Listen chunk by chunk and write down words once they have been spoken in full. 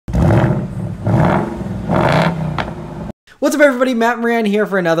What's up everybody, Matt Maran here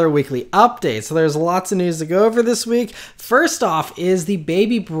for another weekly update. So there's lots of news to go over this week. First off is the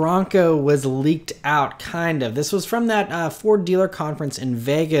baby Bronco was leaked out, kind of. This was from that Ford dealer conference in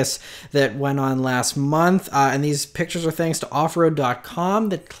Vegas that went on last month. And these pictures are thanks to offroad.com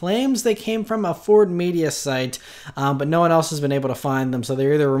that claims they came from a Ford media site, but no one else has been able to find them. So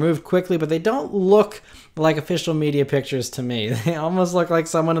they're either removed quickly, but they don't look like official media pictures to me. They almost look like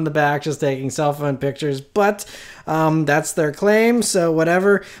someone in the back just taking cell phone pictures, but that's their claim, so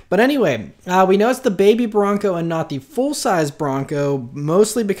whatever. But anyway, we know it's the baby Bronco and not the full-size Bronco,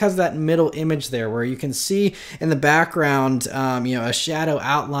 mostly because of that middle image there, where you can see in the background, a shadow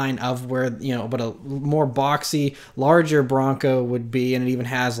outline of where, what a more boxy, larger Bronco would be, and it even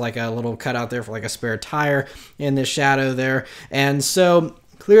has like a little cutout there for like a spare tire in the shadow there. And so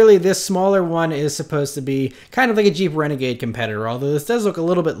clearly, this smaller one is supposed to be kind of like a Jeep Renegade competitor, although this does look a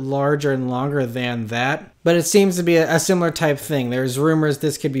little bit larger and longer than that. But it seems to be a similar type thing. There's rumors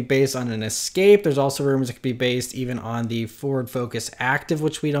this could be based on an Escape. There's also rumors it could be based even on the Ford Focus Active,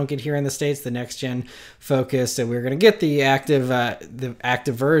 which we don't get here in the States, the next-gen Focus. So we're going to get the active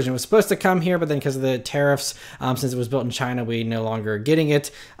version. It was supposed to come here, but then because of the tariffs, since it was built in China, we no longer are getting it.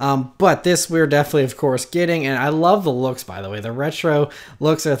 But this we're definitely, of course, getting. And I love the looks, by the way. The retro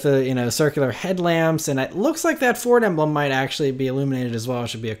looks at the circular headlamps, and it looks like that Ford emblem might actually be illuminated as well. It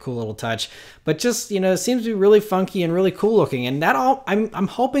should be a cool little touch. But just, it seems to be really funky and really cool looking. And I'm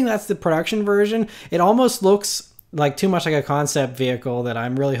hoping that's the production version. It almost looks like too much like a concept vehicle, that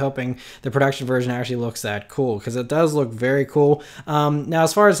I'm really hoping the production version actually looks that cool, because it does look very cool. Now,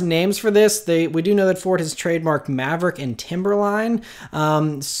 as far as names for this, we do know that Ford has trademarked Maverick and Timberline,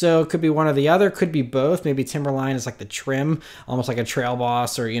 so it could be one or the other, could be both. Maybe Timberline is like the trim, almost like a Trail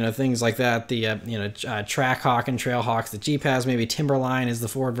Boss, or things like that. The Trackhawk and Trailhawks that Jeep has. Maybe Timberline is the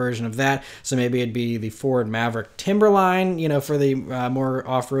Ford version of that, so maybe it'd be the Ford Maverick Timberline, for the more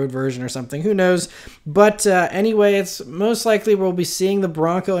off-road version or something. Who knows? But anyway, it's most likely we'll be seeing the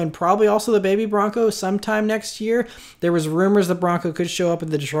Bronco and probably also the baby Bronco sometime next year. There was rumors the Bronco could show up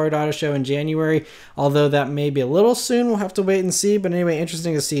at the Detroit Auto Show in January, although that may be a little soon. We'll have to wait and see, but anyway,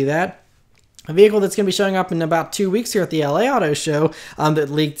 interesting to see that. A vehicle that's going to be showing up in about 2 weeks here at the LA Auto Show that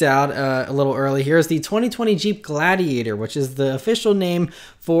leaked out a little early here is the 2020 Jeep Gladiator, which is the official name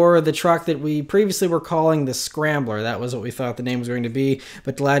for the truck that we previously were calling the Scrambler. That was what we thought the name was going to be,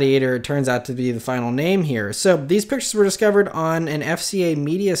 but Gladiator turns out to be the final name here. So these pictures were discovered on an FCA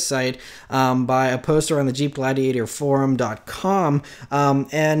media site by a poster on the Jeep Gladiator forum.com.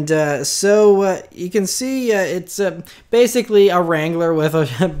 So you can see it's basically a Wrangler with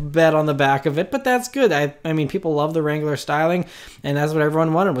a bed on the back of it, but that's good. I mean, people love the Wrangler styling, and that's what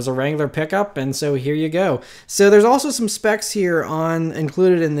everyone wanted, was a Wrangler pickup, and so here you go. So there's also some specs here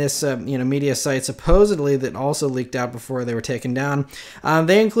included in this media site, supposedly, that also leaked out before they were taken down.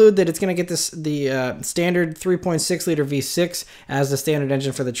 They include that it's going to get the standard 3.6 liter V6 as the standard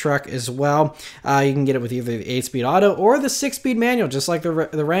engine for the truck as well. You can get it with either the 8-speed auto or the 6-speed manual, just like the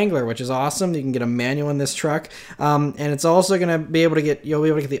Wrangler, which is awesome. You can get a manual in this truck, and it's also going to be able to get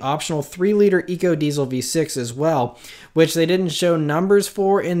the optional 3-liter Eco Diesel V6 as well, which they didn't show numbers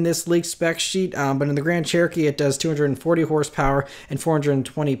for in this leaked spec sheet, but in the Grand Cherokee it does 240 horsepower and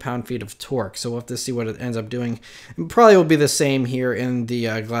 420 pound-feet of torque, so we'll have to see what it ends up doing. It probably will be the same here in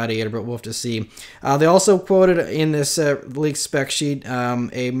the Gladiator, but we'll have to see. They also quoted in this leaked spec sheet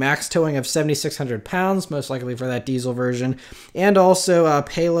a max towing of 7,600 pounds, most likely for that diesel version, and also a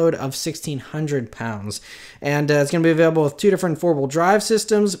payload of 1,600 pounds. And it's going to be available with 2 different 4-wheel drive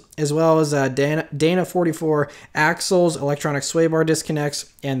systems, as well as Dana 44 axles, electronic sway bar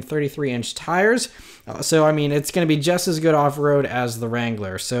disconnects, and 33-inch tires. So, I mean, it's going to be just as good off-road as the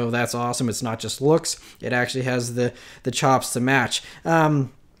Wrangler. So that's awesome. It's not just looks. It actually has the chops to match.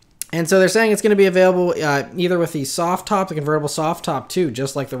 And so they're saying it's going to be available either with the soft top, the convertible soft top too,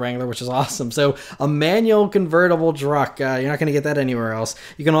 just like the Wrangler, which is awesome. So a manual convertible truck, you're not going to get that anywhere else.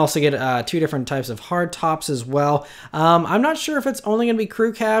 You can also get 2 different types of hard tops as well. I'm not sure if it's only going to be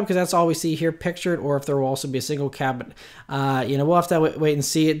crew cab, because that's all we see here pictured, or if there will also be a single cab. But, we'll have to wait and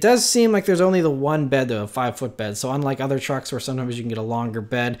see. It does seem like there's only the one bed, though, a 5-foot bed. So unlike other trucks where sometimes you can get a longer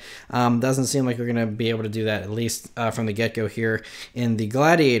bed, doesn't seem like you're going to be able to do that, at least from the get-go here in the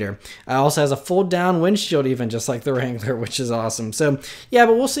Gladiator. Also has a fold-down windshield, even just like the Wrangler, which is awesome. So, yeah,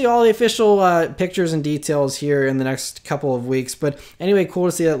 but we'll see all the official pictures and details here in the next couple of weeks. But anyway, cool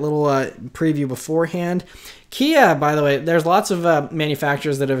to see that little preview beforehand. Kia, by the way, there's lots of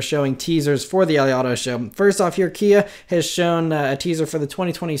manufacturers that are showing teasers for the LA Auto Show. First off here, Kia has shown a teaser for the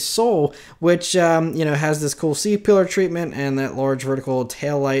 2020 Soul, which has this cool C-pillar treatment and that large vertical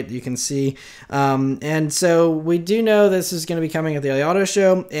tail light you can see. And so we do know this is going to be coming at the LA Auto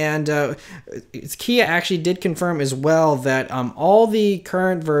Show, and Kia actually did confirm as well that all the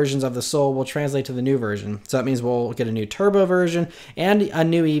current versions of the Soul will translate to the new version. So that means we'll get a new turbo version and a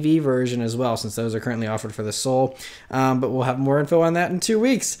new EV version as well, since those are currently offered for the Soul. But we'll have more info on that in 2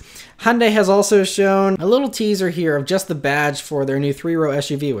 weeks. Hyundai has also shown a little teaser here of just the badge for their new 3-row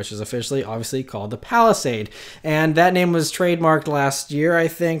SUV, which is officially obviously called the Palisade. And that name was trademarked last year, I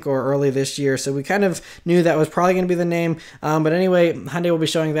think, or early this year. So we kind of knew that was probably going to be the name. But anyway, Hyundai will be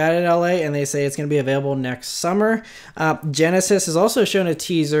showing that in LA, and they say it's going to be available next summer. Genesis has also shown a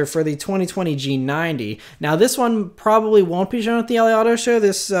teaser for the 2020 G90. Now, this one probably won't be shown at the LA Auto Show.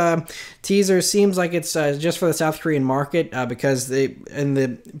 This teaser seems like it's just for the South Korean market because in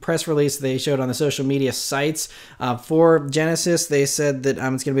the press release they showed on the social media sites for Genesis, they said that it's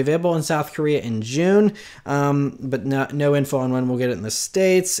going to be available in South Korea in June, but no info on when we'll get it in the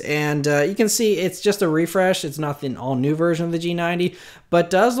States. And you can see it's just a refresh. It's not the all-new version of the G90, but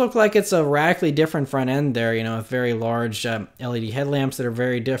does look like it's a radically different front end there, with very large LED headlamps that are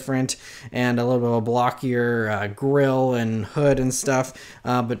very different and a little bit of a blockier grille and hood and stuff.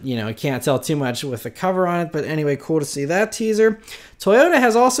 But, you can't tell too much with the cover on it. But anyway, cool to see that teaser. Toyota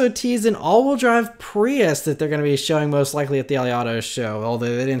has also teased an all-wheel drive Prius that they're going to be showing most likely at the LA Auto Show,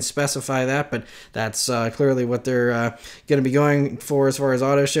 although they didn't specify that, but that's clearly what they're going to be going for as far as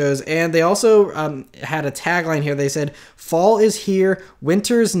auto shows. And they also had a tagline here. They said, "Fall is here,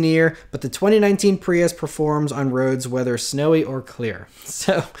 winter's near, but the 2019 Prius performs on roads whether snowy or clear."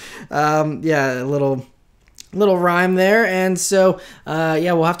 So, yeah, a little rhyme there. And so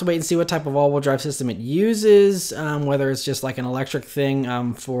yeah, we'll have to wait and see what type of all-wheel drive system it uses, whether it's just like an electric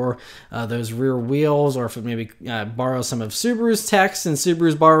thing for those rear wheels, or if it maybe borrows some of Subaru's tech, and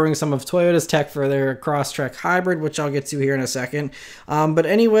Subaru's borrowing some of Toyota's tech for their Crosstrek hybrid, which I'll get to here in a second. But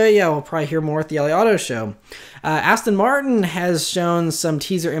anyway, yeah, we'll probably hear more at the LA Auto Show. Aston Martin has shown some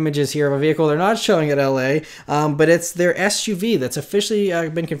teaser images here of a vehicle they're not showing at LA, but it's their SUV that's officially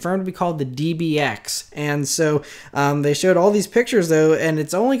been confirmed to be called the DBX. And so they showed all these pictures though, and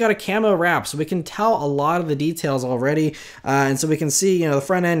it's only got a camo wrap, so we can tell a lot of the details already. And so we can see, the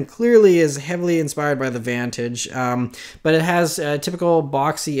front end clearly is heavily inspired by the Vantage, but it has typical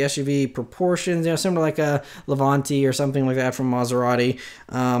boxy SUV proportions, similar like a Levante or something like that from Maserati.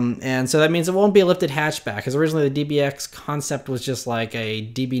 And so that means it won't be a lifted hatchback, because originally the DBX concept was just like a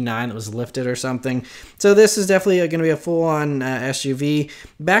DB9 that was lifted or something. So this is definitely going to be a full-on SUV.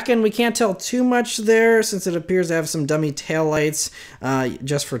 Back end, we can't tell too much there since it appears to have some dummy taillights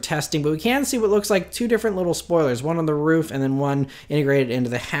just for testing, but we can see what looks like two different little spoilers, one on the roof and then one integrated into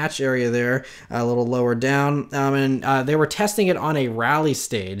the hatch area there, a little lower down. And they were testing it on a rally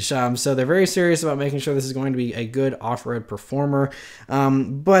stage, so they're very serious about making sure this is going to be a good off-road performer.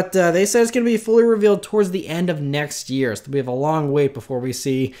 But they said it's going to be fully revealed towards the end of next year, so we have a long wait before we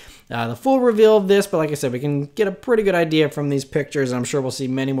see the full reveal of this. But like I said, we can get a pretty good idea from these pictures, and I'm sure we'll see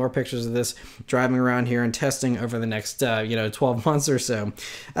many more pictures of this driving around here and testing over the next 12 months or so.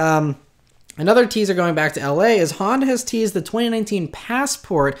 Another teaser going back to LA is Honda has teased the 2019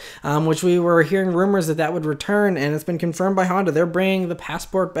 Passport, which we were hearing rumors that would return, and it's been confirmed by Honda. They're bringing the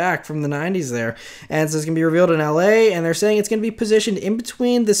Passport back from the 90s there, and so it's going to be revealed in LA, and they're saying it's going to be positioned in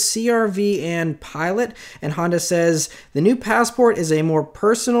between the CR-V and Pilot, and Honda says the new Passport is a more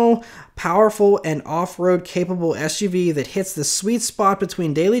personal, powerful, and off-road capable SUV that hits the sweet spot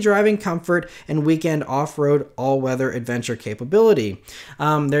between daily driving comfort and weekend off-road all-weather adventure capability.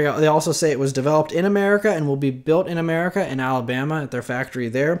 They also say it was developed in America and will be built in America in Alabama at their factory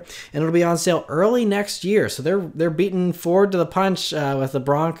there, and it'll be on sale early next year. So they're beating forward to the punch with the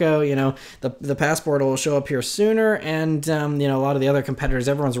Bronco. The Passport will show up here sooner, and a lot of the other competitors,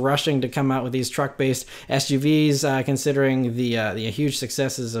 everyone's rushing to come out with these truck-based SUVs, considering the huge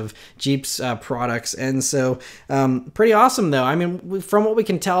successes of Jeep's products. And so pretty awesome though. I mean, from what we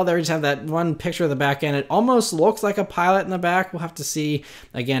can tell, they just have that one picture of the back end. It almost looks like a Pilot in the back. We'll have to see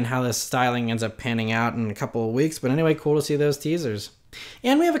again how this styling ends up panning out in a couple of weeks, but anyway, cool to see those teasers.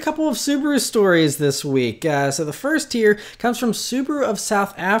 And we have a couple of Subaru stories this week. So the first here comes from Subaru of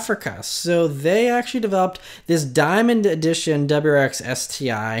South Africa. So they actually developed this Diamond Edition WRX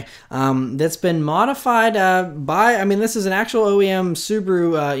STI that's been modified this is an actual OEM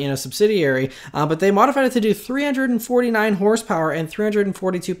Subaru subsidiary, but they modified it to do 349 horsepower and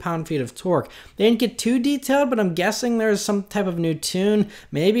 342 pound-feet of torque. They didn't get too detailed, but I'm guessing there's some type of new tune,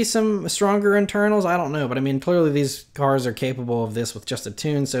 maybe some stronger internals, I don't know. But I mean, clearly these cars are capable of this with just a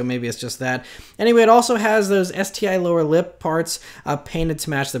tune, so maybe it's just that. Anyway, it also has those STI lower lip parts painted to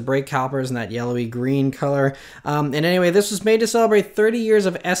match the brake calipers in that yellowy green color. And anyway, this was made to celebrate 30 years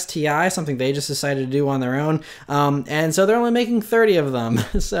of STI, something they just decided to do on their own. And so they're only making 30 of them.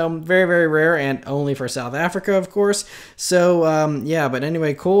 So very, very rare, and only for South Africa, of course. So yeah, but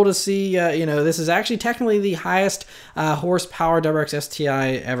anyway, cool to see, this is actually technically the highest horsepower WRX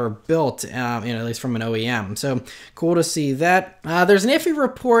STI ever built, at least from an OEM. So cool to see that. There's an iffy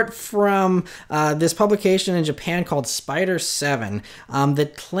report from this publication in Japan called Spider 7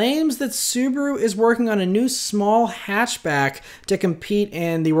 that claims that Subaru is working on a new small hatchback to compete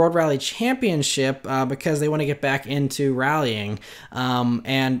in the World Rally Championship because they want to get back into rallying.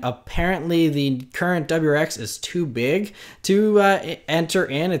 And apparently the current WRX is too big to enter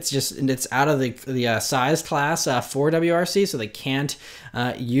in. It's out of the size class for WRC, so they can't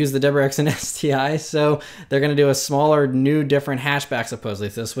use the WRX and STI. So they're going to do a smaller, new, different hatchback, supposedly.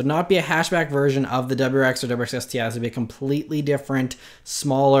 So this would not be a hatchback version of the WRX or WRX STI. This would be a completely different,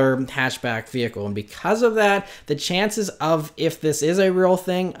 smaller hatchback vehicle. And because of that, the chances of, if this is a real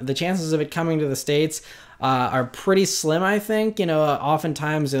thing, the chances of it coming to the States are pretty slim, I think.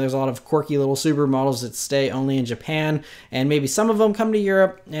 Oftentimes there's a lot of quirky little Subaru models that stay only in Japan, and maybe some of them come to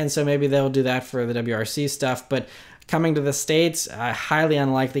Europe, and so maybe they'll do that for the WRC stuff. But coming to the States, highly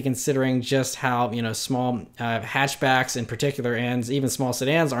unlikely, considering just how small hatchbacks in particular, and even small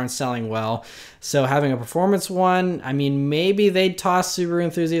sedans, aren't selling well. So having a performance one, I mean, maybe they'd toss Subaru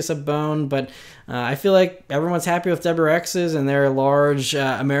enthusiasts a bone, but I feel like everyone's happy with WRXs and their large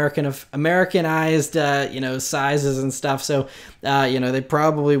Americanized sizes and stuff. So they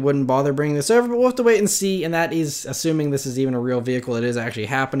probably wouldn't bother bringing this over, but we'll have to wait and see. And that is assuming this is even a real vehicle. It is actually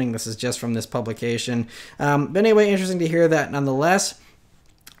happening. This is just from this publication. But anyway, interesting to hear that nonetheless.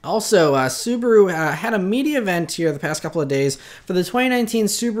 Also, Subaru had a media event here the past couple of days for the 2019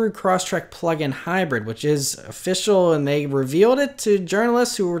 Subaru Crosstrek Plug-In Hybrid, which is official, and they revealed it to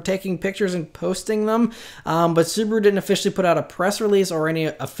journalists who were taking pictures and posting them. But Subaru didn't officially put out a press release or any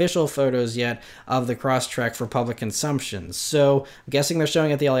official photos yet of the Crosstrek for public consumption. So I'm guessing they're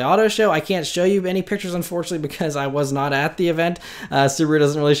showing at the LA Auto Show. I can't show you any pictures, unfortunately, because I was not at the event. Subaru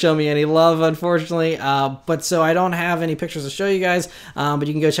doesn't really show me any love, unfortunately. But so I don't have any pictures to show you guys. But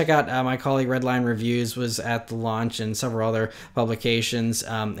you can go check out my colleague Redline Reviews was at the launch, and several other publications,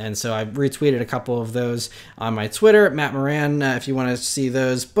 and so I retweeted a couple of those on my Twitter at Matt Maran if you want to see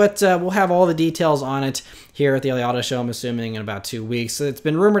those. But we'll have all the details on it here at the LA Auto Show, I'm assuming, in about 2 weeks. So it's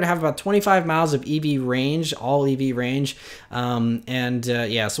been rumored to have about 25 miles of EV range, all EV range,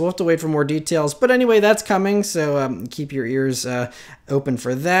 yeah, so we'll have to wait for more details. But anyway, that's coming, so keep your ears open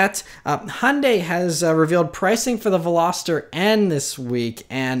for that. Hyundai has revealed pricing for the Veloster N this week,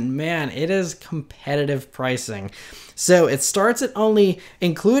 and man, it is competitive pricing. So it starts at only,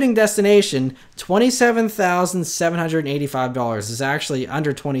 including destination, $27,785. It's actually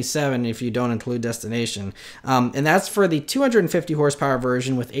under $27 if you don't include destination. And that's for the 250 horsepower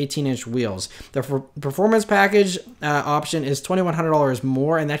version with 18-inch wheels. The performance package option is $2,100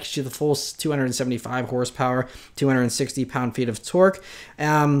 more, and that gives you the full 275 horsepower, 260 pound-feet of torque.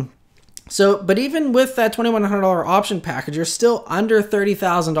 But even with that $2,100 option package, you're still under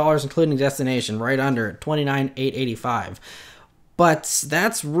 $30,000, including destination, right under $29,885. But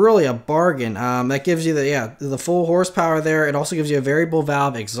that's really a bargain. That gives you the full horsepower there. It also gives you a variable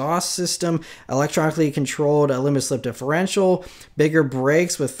valve exhaust system, electronically controlled limited slip differential, bigger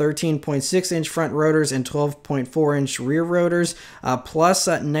brakes with 13.6-inch front rotors and 12.4-inch rear rotors, plus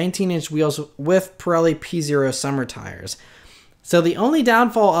 19-inch wheels with Pirelli P0 summer tires. So the only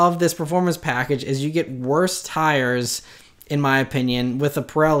downfall of this performance package is you get worse tires, in my opinion, with the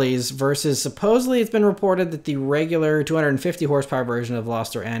Pirellis versus, supposedly it's been reported that the regular 250 horsepower version of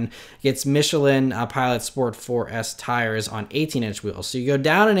Veloster N gets Michelin Pilot Sport 4S tires on 18-inch wheels. So you go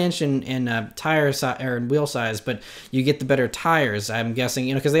down an inch in tire size or wheel size, but you get the better tires, I'm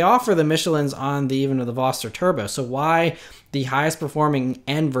guessing, because they offer the Michelins on the Veloster Turbo. So why the highest performing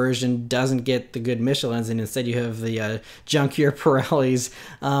N version doesn't get the good Michelins, and instead you have the junkier Pirellis?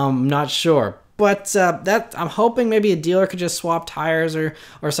 Not sure. But that I'm hoping maybe a dealer could just swap tires or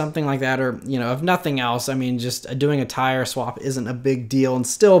something like that, or if nothing else, I mean, just doing a tire swap isn't a big deal. And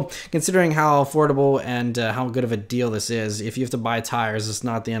still, considering how affordable and how good of a deal this is, if you have to buy tires, it's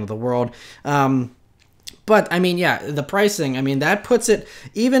not the end of the world. But I mean, yeah, the pricing, I mean, that puts it,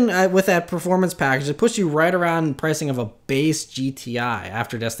 even with that performance package, it puts you right around pricing of a base GTI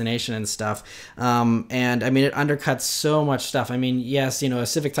after destination and stuff. And I mean, it undercuts so much stuff. I mean, yes, a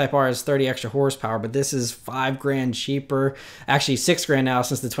Civic Type R is 30 extra horsepower, but this is $5,000 cheaper, actually $6,000 now,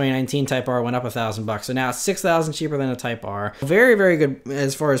 since the 2019 Type R went up $1,000. So now it's $6,000 cheaper than a Type R. Very, very good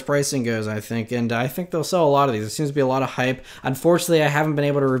as far as pricing goes, I think. And I think they'll sell a lot of these. There seems to be a lot of hype. Unfortunately, I haven't been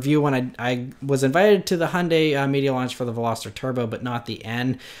able to review one. I was invited to the Hyundai media launch for the Veloster Turbo, but not the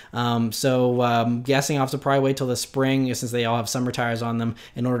N. So guessing I'll have to probably wait till the spring, since they all have summer tires on them,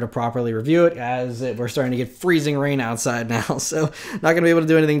 in order to properly review it, as we're starting to get freezing rain outside now. So not going to be able to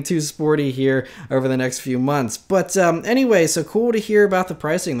do anything too sporty here over the next few months. But anyway, so cool to hear about the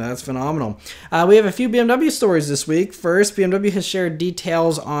pricing, though. That's phenomenal. We have a few BMW stories this week. First, BMW has shared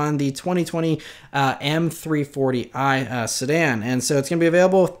details on the 2020 M340i sedan. And so it's going to be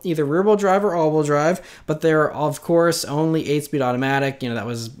available with either rear-wheel drive or all-wheel drive, but they're, of course, only 8-speed automatic. That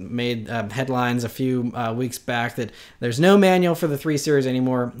was made headlines a few weeks back, that there's no manual for the 3 Series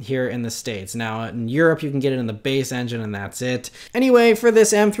anymore here in the States. Now, in Europe, you can get it in the base engine, and that's it. Anyway, for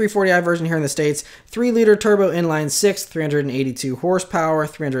this M340i version here in the States, 3-liter turbo inline-6, 382 horsepower,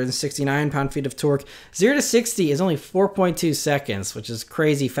 369 pound-feet of torque. 0 to 60 is only 4.2 seconds, which is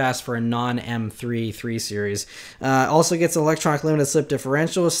crazy fast for a non-M3 3 Series. Also gets electronic limited slip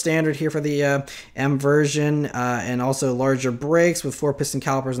differential as standard here for the M version, and also larger brakes with 4-piston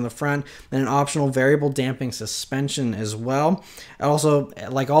calipers in the front, and an optional variable damping suspension as well. Also,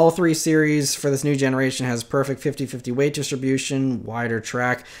 like all 3 Series for this new generation, has perfect 50-50 weight distribution, wider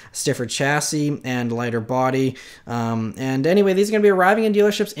track, stiffer chassis, and lighter body. And anyway, these are going to be arriving in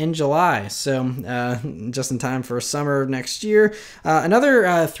dealerships in July, so just in time for summer of next year.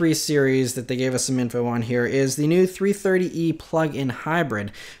 Another 3 Series that they gave us some info on here is the new 330e Plug-In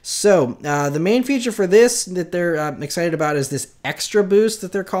Hybrid. So the main feature for this that they're excited about is this extra boost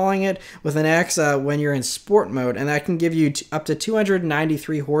that they're calling it, with an X, when you're in sport mode, and that can give you up to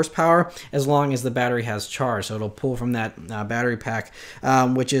 293 horsepower as long as the battery has charge. So it'll pull from that battery pack,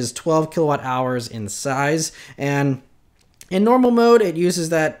 which is 12 kilowatt hours in size. And in normal mode, it uses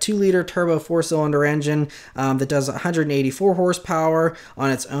that 2-liter turbo 4-cylinder engine that does 184 horsepower on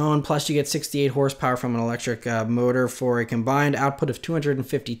its own, plus you get 68 horsepower from an electric motor for a combined output of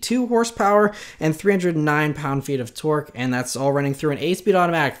 252 horsepower and 309 pound-feet of torque, and that's all running through an 8-speed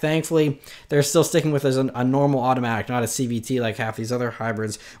automatic. Thankfully, they're still sticking with a normal automatic, not a CVT like half these other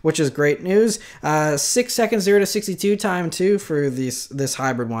hybrids, which is great news. 6 seconds 0 to 62 time, too, for this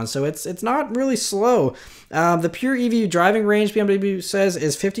hybrid one, so it's not really slow. The pure EV driving range, BMW says,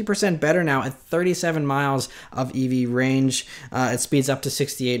 is 50% better now at 37 miles of EV range. It speeds up to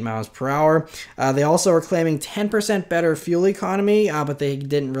 68 miles per hour. They also are claiming 10% better fuel economy, but they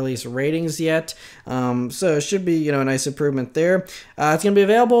didn't release ratings yet. So it should be, a nice improvement there. It's going to be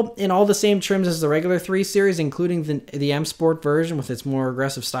available in all the same trims as the regular 3 Series, including the M Sport version with its more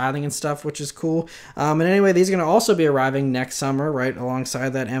aggressive styling and stuff, which is cool. And anyway, these are going to also be arriving next summer, right alongside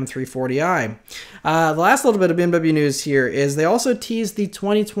that M340i. The last little bit of BMW news here is they also teased the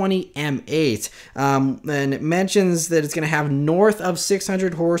 2020 M8, and it mentions that it's going to have north of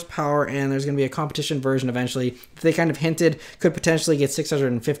 600 horsepower, and there's going to be a competition version eventually. They kind of hinted could potentially get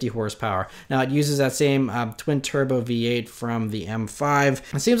 650 horsepower. Now, it uses that same twin turbo V8 from the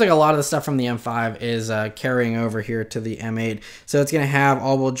M5. It seems like a lot of the stuff from the M5 is carrying over here to the M8. So it's going to have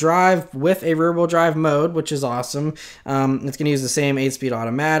all-wheel drive with a rear-wheel drive mode, which is awesome. It's going to use the same 8-speed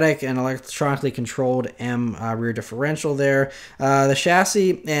automatic and electronically controlled M rear differential there. The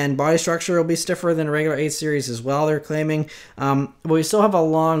chassis and body structure will be stiffer than a regular 8 Series as well, they're claiming. But we still have a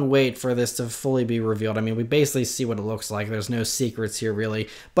long wait for this to fully be revealed. I mean, we basically see what it looks like. There's no secrets here, really.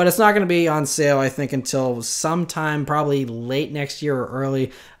 But it's not going to be on sale, I think, until sometime probably late next year or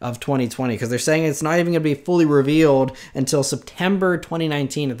early of 2020, because they're saying it's not even going to be fully revealed until September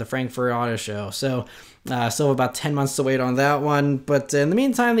 2019 at the Frankfurt Auto Show. So still have about 10 months to wait on that one. But in the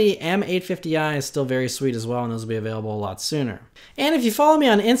meantime, the M850i is still very sweet as well, and those will be available a lot sooner. And if you follow me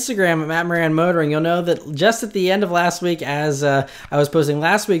on Instagram at Maran Motoring, you'll know that just at the end of last week, as I was posting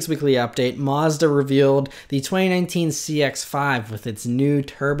last week's weekly update, Mazda revealed the 2019 CX-5 with its new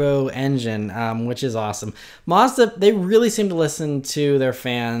turbo engine, which is awesome. Mazda, they really seem to listen to their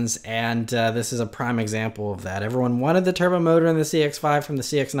fans, and this is a prime example of that. Everyone wanted the turbo motor in the CX-5 from the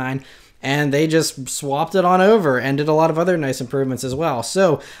CX-9. and they just swapped it on over and did a lot of other nice improvements as well.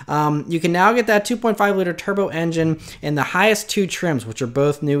 So you can now get that 2.5 liter turbo engine in the highest two trims, which are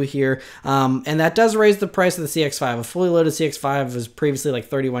both new here, and that does raise the price of the CX-5. A fully loaded CX-5 was previously like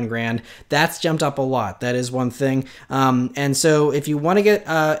 31 grand. That's jumped up a lot. That is one thing. And so if you want to get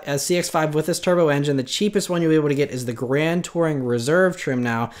a CX-5 with this turbo engine, the cheapest one you'll be able to get is the Grand Touring Reserve trim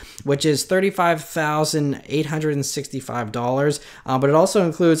now, which is $35,865. But it also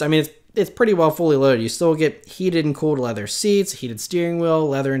includes, I mean, it's pretty well fully loaded. You still get heated and cooled leather seats, heated steering wheel,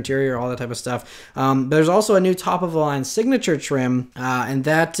 leather interior, all that type of stuff. But there's also a new top-of-the-line signature trim, and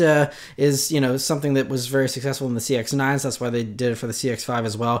that is, you know, something that was very successful in the CX-9s. That's why they did it for the CX-5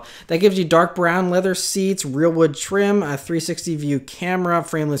 as well. That gives you dark brown leather seats, real wood trim, a 360 view camera,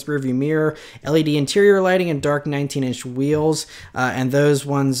 frameless rearview mirror, LED interior lighting, and dark 19-inch wheels. And those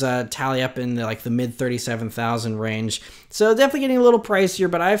ones tally up in the mid $37,000 range. So definitely getting a little pricier,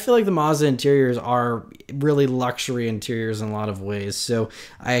 but I feel like the Mazda interiors are really luxury interiors in a lot of ways. So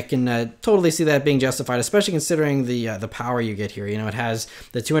I can totally see that being justified, especially considering the power you get here. You know, it has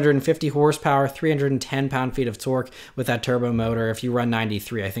the 250 horsepower, 310 pound-feet of torque with that turbo motor. If you run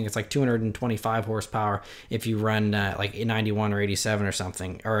 93, I think it's like 225 horsepower if you run like 91 or 87 or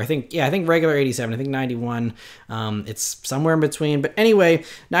something. Or I think regular 87. I think 91, it's somewhere in between. But anyway,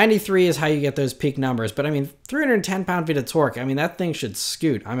 93 is how you get those peak numbers. But I mean, 310 pound-feet of torque, I mean, that thing should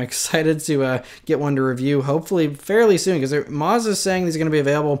scoot. I'm excited to get one to review, hopefully fairly soon, because Mazda's saying these are going to be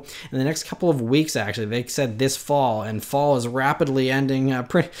available in the next couple of weeks, actually. They said this fall, and fall is rapidly ending in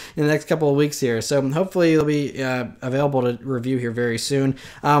the next couple of weeks here. So hopefully they'll be available to review here very soon.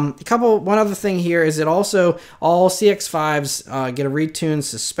 One other thing here is that also all CX-5s get a retuned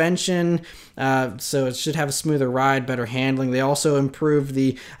suspension, so it should have a smoother ride, better handling. They also improved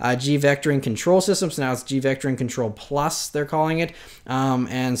the G vectoring control system, so now it's G vectoring control plus, they're calling it,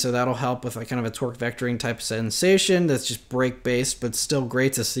 and so that'll help with kind of a torque vectoring type sensation that's just brake based, but still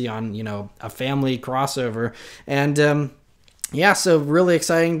great to see on, you know, a family crossover. And yeah, so really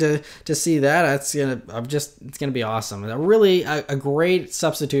exciting to see that. It's gonna be awesome. A great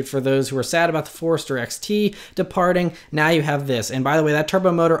substitute for those who are sad about the Forester XT departing. Now you have this. And by the way, that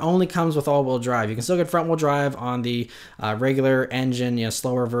turbo motor only comes with all-wheel drive. You can still get front-wheel drive on the regular engine, you know,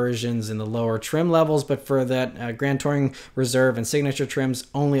 slower versions in the lower trim levels, but for that Grand Touring Reserve and Signature trims,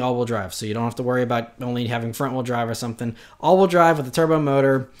 only all-wheel drive. So you don't have to worry about only having front-wheel drive or something. All-wheel drive with the turbo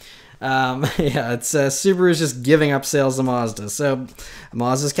motor. Yeah, it's Subaru's just giving up sales to Mazda, so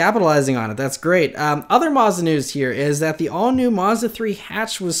Mazda's capitalizing on it. That's great. Other Mazda news here is that the all-new Mazda 3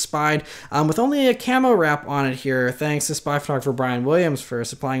 hatch was spied with only a camo wrap on it here, thanks to spy photographer Brian Williams for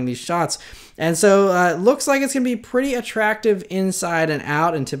supplying these shots. And so it looks like it's going to be pretty attractive inside and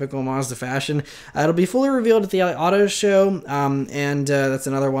out in typical Mazda fashion. It'll be fully revealed at the LA Auto Show, and that's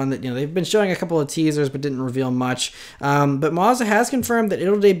another one that, you know, they've been showing a couple of teasers but didn't reveal much. But Mazda has confirmed that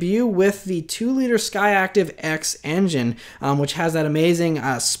it'll debut with the 2-liter Skyactiv X engine, which has that amazing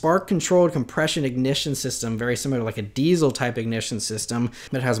spark-controlled compression ignition system, very similar to like a diesel-type ignition system,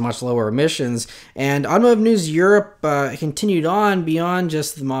 but has much lower emissions. And Automotive News Europe continued on beyond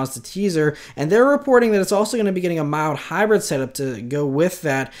just the Mazda teaser, and they're reporting that it's also going to be getting a mild hybrid setup to go with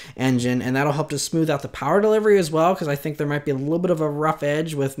that engine, and that'll help to smooth out the power delivery as well, because I think there might be a little bit of a rough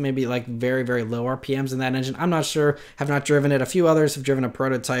edge with maybe like very, very low RPMs in that engine. I'm not sure, have not driven it. A few others have driven a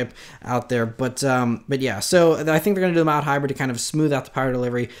prototype out there, but yeah, so I think they're going to do the mild hybrid to kind of smooth out the power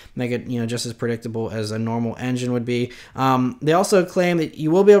delivery, make it, you know, just as predictable as a normal engine would be. They also claim that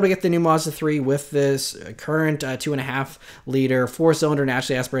you will be able to get the new Mazda 3 with this current 2.5 liter 4-cylinder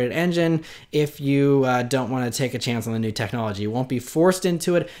naturally aspirated engine if you don't want to take a chance on the new technology. You won't be forced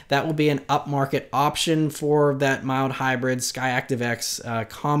into it. That will be an upmarket option for that mild hybrid Skyactiv X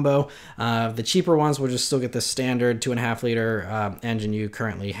combo. The cheaper ones will just still get the standard 2.5 liter engine you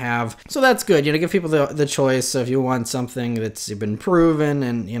currently have. So that's good, you know, give people the choice. So if you want something that's been proven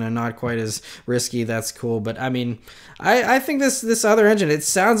and, you know, not quite as risky, that's cool. But I mean, I think this other engine, it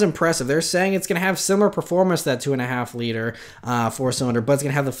sounds impressive. They're saying it's going to have similar performance to that 2.5 liter 4-cylinder, but it's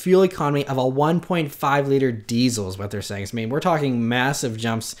going to have the fuel economy of a 1.5 liter diesel is what they're saying. I mean, we're talking massive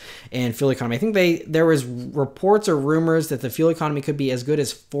jumps in fuel economy. I think there was reports or rumors that the fuel economy could be as good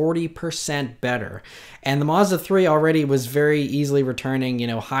as 40% better. And the Mazda 3 already was very easily returning, you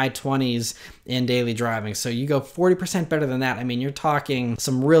know, high 20s in daily driving. So you go 40% better than that. I mean, you're talking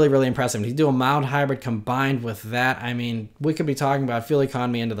some really, really impressive. If you do a mild hybrid combined with that, I mean, we could be talking about fuel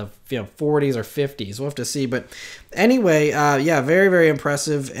economy into the 40s or 50s. We'll have to see. But anyway, yeah, very, very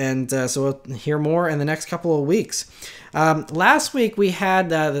impressive. And so we'll hear more in the next couple of weeks. Last week we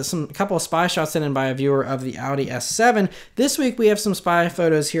had a couple of spy shots sent in by a viewer of the Audi S7. This week we have some spy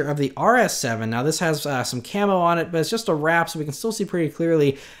photos here of the RS7. Now this has some camo on it, but it's just a wrap, so we can still see pretty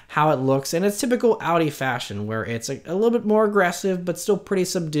clearly how it looks. And it's typical Audi fashion, where it's a little bit more aggressive, but still pretty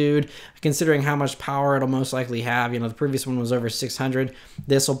subdued, considering how much power it'll most likely have. You know, the previous one was over 600.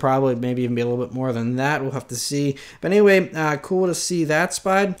 This will probably maybe even be a little bit more than that. We'll have to see. But anyway, cool to see that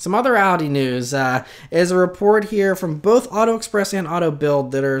spied. Some other Audi news is a report here from both Auto Express and Auto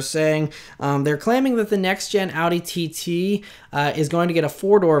Build that are saying they're claiming that the next gen Audi TT is going to get a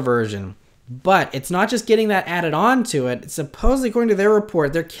 4-door version. But it's not just getting that added on to it. It's supposedly, according to their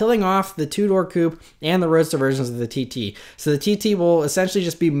report, they're killing off the 2-door coupe and the roadster versions of the TT. So the TT will essentially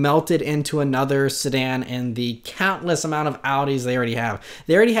just be melted into another sedan in the countless amount of Audis they already have.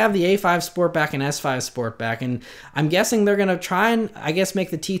 They already have the A5 Sportback and S5 Sportback, and I'm guessing they're going to try and, I guess,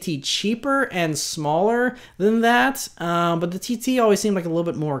 make the TT cheaper and smaller than that. But the TT always seemed like a little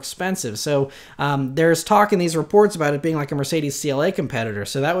bit more expensive. So there's talk in these reports about it being like a Mercedes CLA competitor.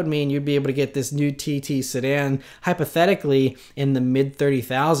 So that would mean you'd be able to get this new TT sedan hypothetically in the mid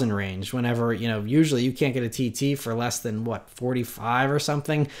 30,000 range, whenever, you know, usually you can't get a TT for less than what, 45 or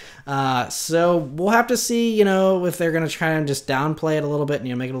something. So we'll have to see, you know, if they're going to try and just downplay it a little bit and,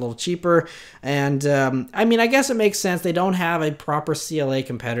 you know, make it a little cheaper. And I mean, I guess it makes sense. They don't have a proper CLA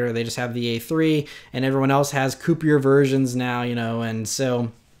competitor. They just have the A3, and everyone else has coupier versions now, you know, and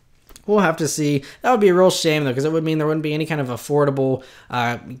so we'll have to see. That would be a real shame, though, because it would mean there wouldn't be any kind of affordable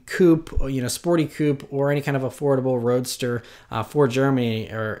coupe, or, you know, sporty coupe, or any kind of affordable roadster for Germany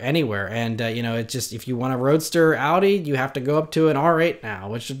or anywhere. And, you know, it just, if you want a roadster Audi, you have to go up to an R8 now,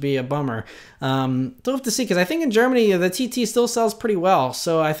 which would be a bummer. We'll have to see, because I think in Germany, the TT still sells pretty well.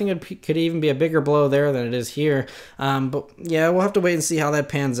 So I think it could even be a bigger blow there than it is here. But yeah, we'll have to wait and see how that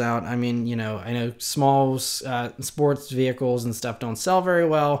pans out. I mean, you know, I know small sports vehicles and stuff don't sell very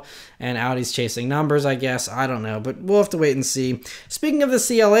well, and Audi's chasing numbers, I guess. I don't know, but we'll have to wait and see. Speaking of the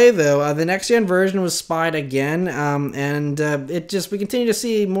CLA, though, the next-gen version was spied again, and we continue to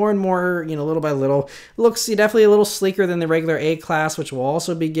see more and more, you know, little by little. It looks definitely a little sleeker than the regular A-Class, which we'll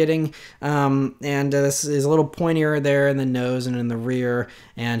also be getting, and this is a little pointier there in the nose and in the rear,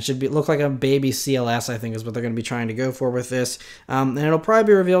 and should look like a baby CLS, I think, is what they're going to be trying to go for with this. And it'll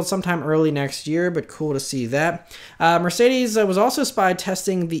probably be revealed sometime early next year, but cool to see that. Mercedes was also spied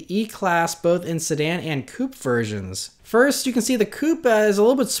testing the E-Class both in sedan and coupe versions. First, you can see the coupe is a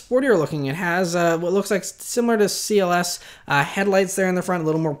little bit sportier looking. It has what looks like similar to CLS headlights there in the front, a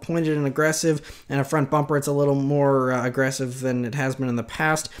little more pointed and aggressive, and a front bumper it's a little more aggressive than it has been in the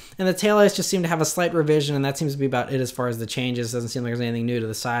past. And the taillights just seem to have a slight revision, and that seems to be about it as far as the changes. Doesn't seem like there's anything new to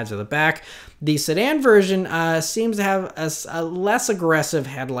the sides or the back. The sedan version seems to have a less aggressive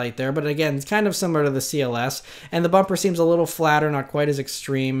headlight there, but again, it's kind of similar to the CLS, and the bumper seems a little flatter, not quite as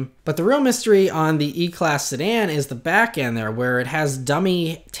extreme. But the real mystery on the E-Class sedan is the back end there, where it has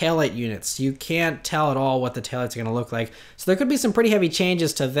dummy taillight units. You can't tell at all what the taillights are going to look like. So there could be some pretty heavy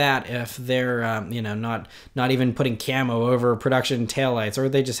changes to that if they're, you know, not even putting camo over production taillights, or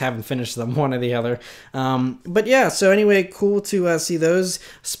they just haven't finished them, one or the other. But yeah, so anyway, cool to see those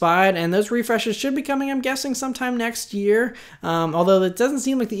spied, and those refreshes should be coming, I'm guessing, sometime next year. Although it doesn't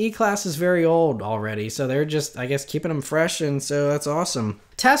seem like the E-Class is very old already, so they're just, I guess, keeping them fresh, and so that's awesome.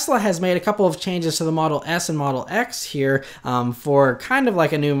 Tesla has made a couple of changes to the Model S and Model X here for kind of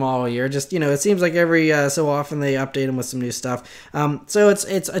like a new model year. Just, you know, it seems like every so often they update them with some new stuff. So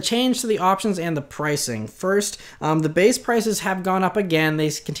it's a change to the options and the pricing. First, the base prices have gone up again. They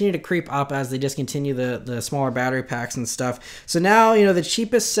continue to creep up as they discontinue the smaller battery packs and stuff. So now, you know, the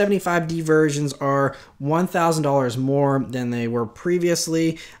cheapest 75D versions are $1,000 more than they were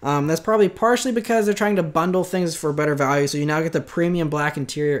previously. That's probably partially because they're trying to bundle things for better value. So you now get the premium black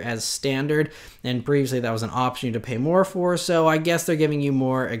interior as standard, and previously that was an option you to pay more for. So I guess they're giving you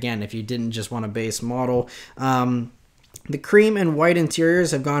more, again, if you didn't just want a base model. The cream and white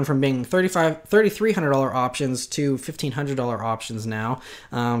interiors have gone from being $3,300 options to $1,500 options now.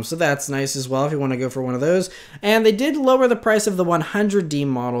 So that's nice as well if you want to go for one of those. And they did lower the price of the 100D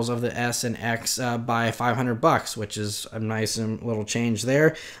models of the S and X by $500, which is a nice little change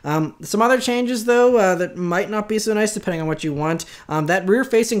there. Some other changes, though, that might not be so nice depending on what you want. That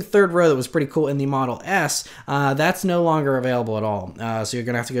rear-facing third row that was pretty cool in the Model S, that's no longer available at all. So you're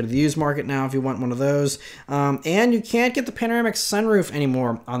going to have to go to the used market now if you want one of those. And you can't get get the panoramic sunroof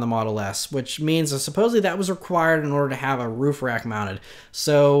anymore on the Model S, which means supposedly that was required in order to have a roof rack mounted.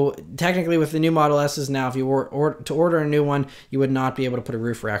 So technically with the new Model S's now, if you were to order a new one, you would not be able to put a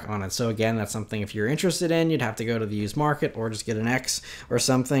roof rack on it. So again, that's something if you're interested in, you'd have to go to the used market or just get an X or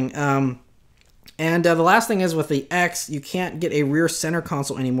something. And the last thing is with the X, you can't get a rear center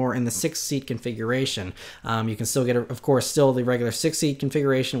console anymore in the 6-seat configuration. You can still get, of course, still the regular 6-seat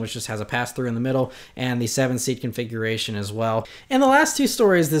configuration, which just has a pass-through in the middle, and the 7-seat configuration as well. And the last two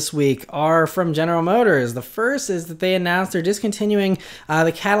stories this week are from General Motors. The first is that they announced they're discontinuing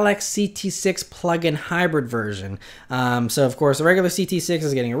the Cadillac CT6 Plug-In Hybrid version. So, of course, the regular CT6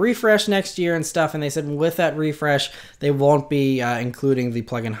 is getting a refresh next year and stuff, and they said with that refresh, they won't be including the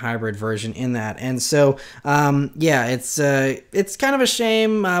plug-in hybrid version in that. And so, yeah, it's kind of a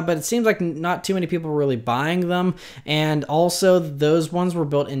shame, but it seems like not too many people are really buying them. And also, those ones were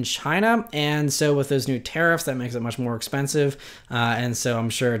built in China, and so with those new tariffs, that makes it much more expensive. And so I'm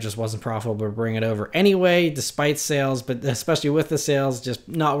sure it just wasn't profitable to bring it over anyway, despite sales, but especially with the sales, just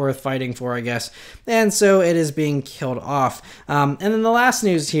not worth fighting for, I guess. And so it is being killed off. And then the last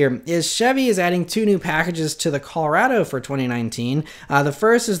news here is Chevy is adding 2 new packages to the Colorado for 2019. The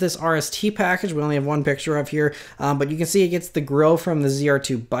first is this RST package. We only have one picture of here, but you can see it gets the grille from the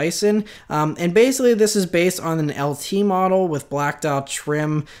ZR2 Bison. And basically this is based on an LT model with blacked out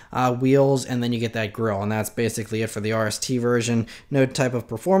trim, wheels, and then you get that grille. And that's basically it for the RST version. No type of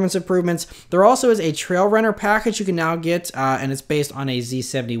performance improvements. There also is a Trail Runner package you can now get, and it's based on a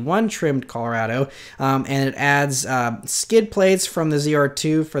Z71 trimmed Colorado. And it adds skid plates from the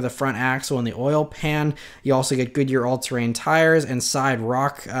ZR2 for the front axle and the oil pan. You also get Goodyear all-terrain tires and side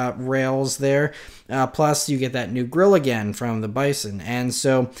rock rails there. Plus, you get that new grille again from the Bison. And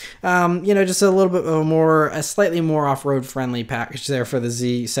so, you know, just a little bit more, a slightly more off-road friendly package there for the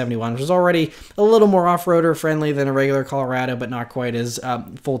Z71, which is already a little more off-roader friendly than a regular Colorado, but not quite as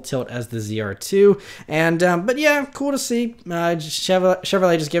full tilt as the ZR2. And, but yeah, cool to see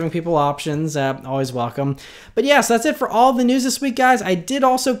Chevrolet just giving people options, always welcome. But yeah, so that's it for all the news this week, guys. I did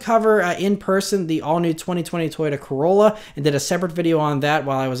also cover in person the all-new 2020 Toyota Corolla and did a separate video on that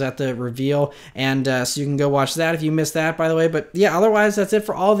while I was at the reveal. And so you can go watch that if you missed that, by the way. But yeah, otherwise, that's it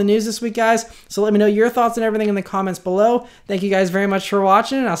for all the news this week, guys. So let me know your thoughts and everything in the comments below. Thank you guys very much for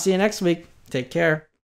watching, and I'll see you next week. Take care.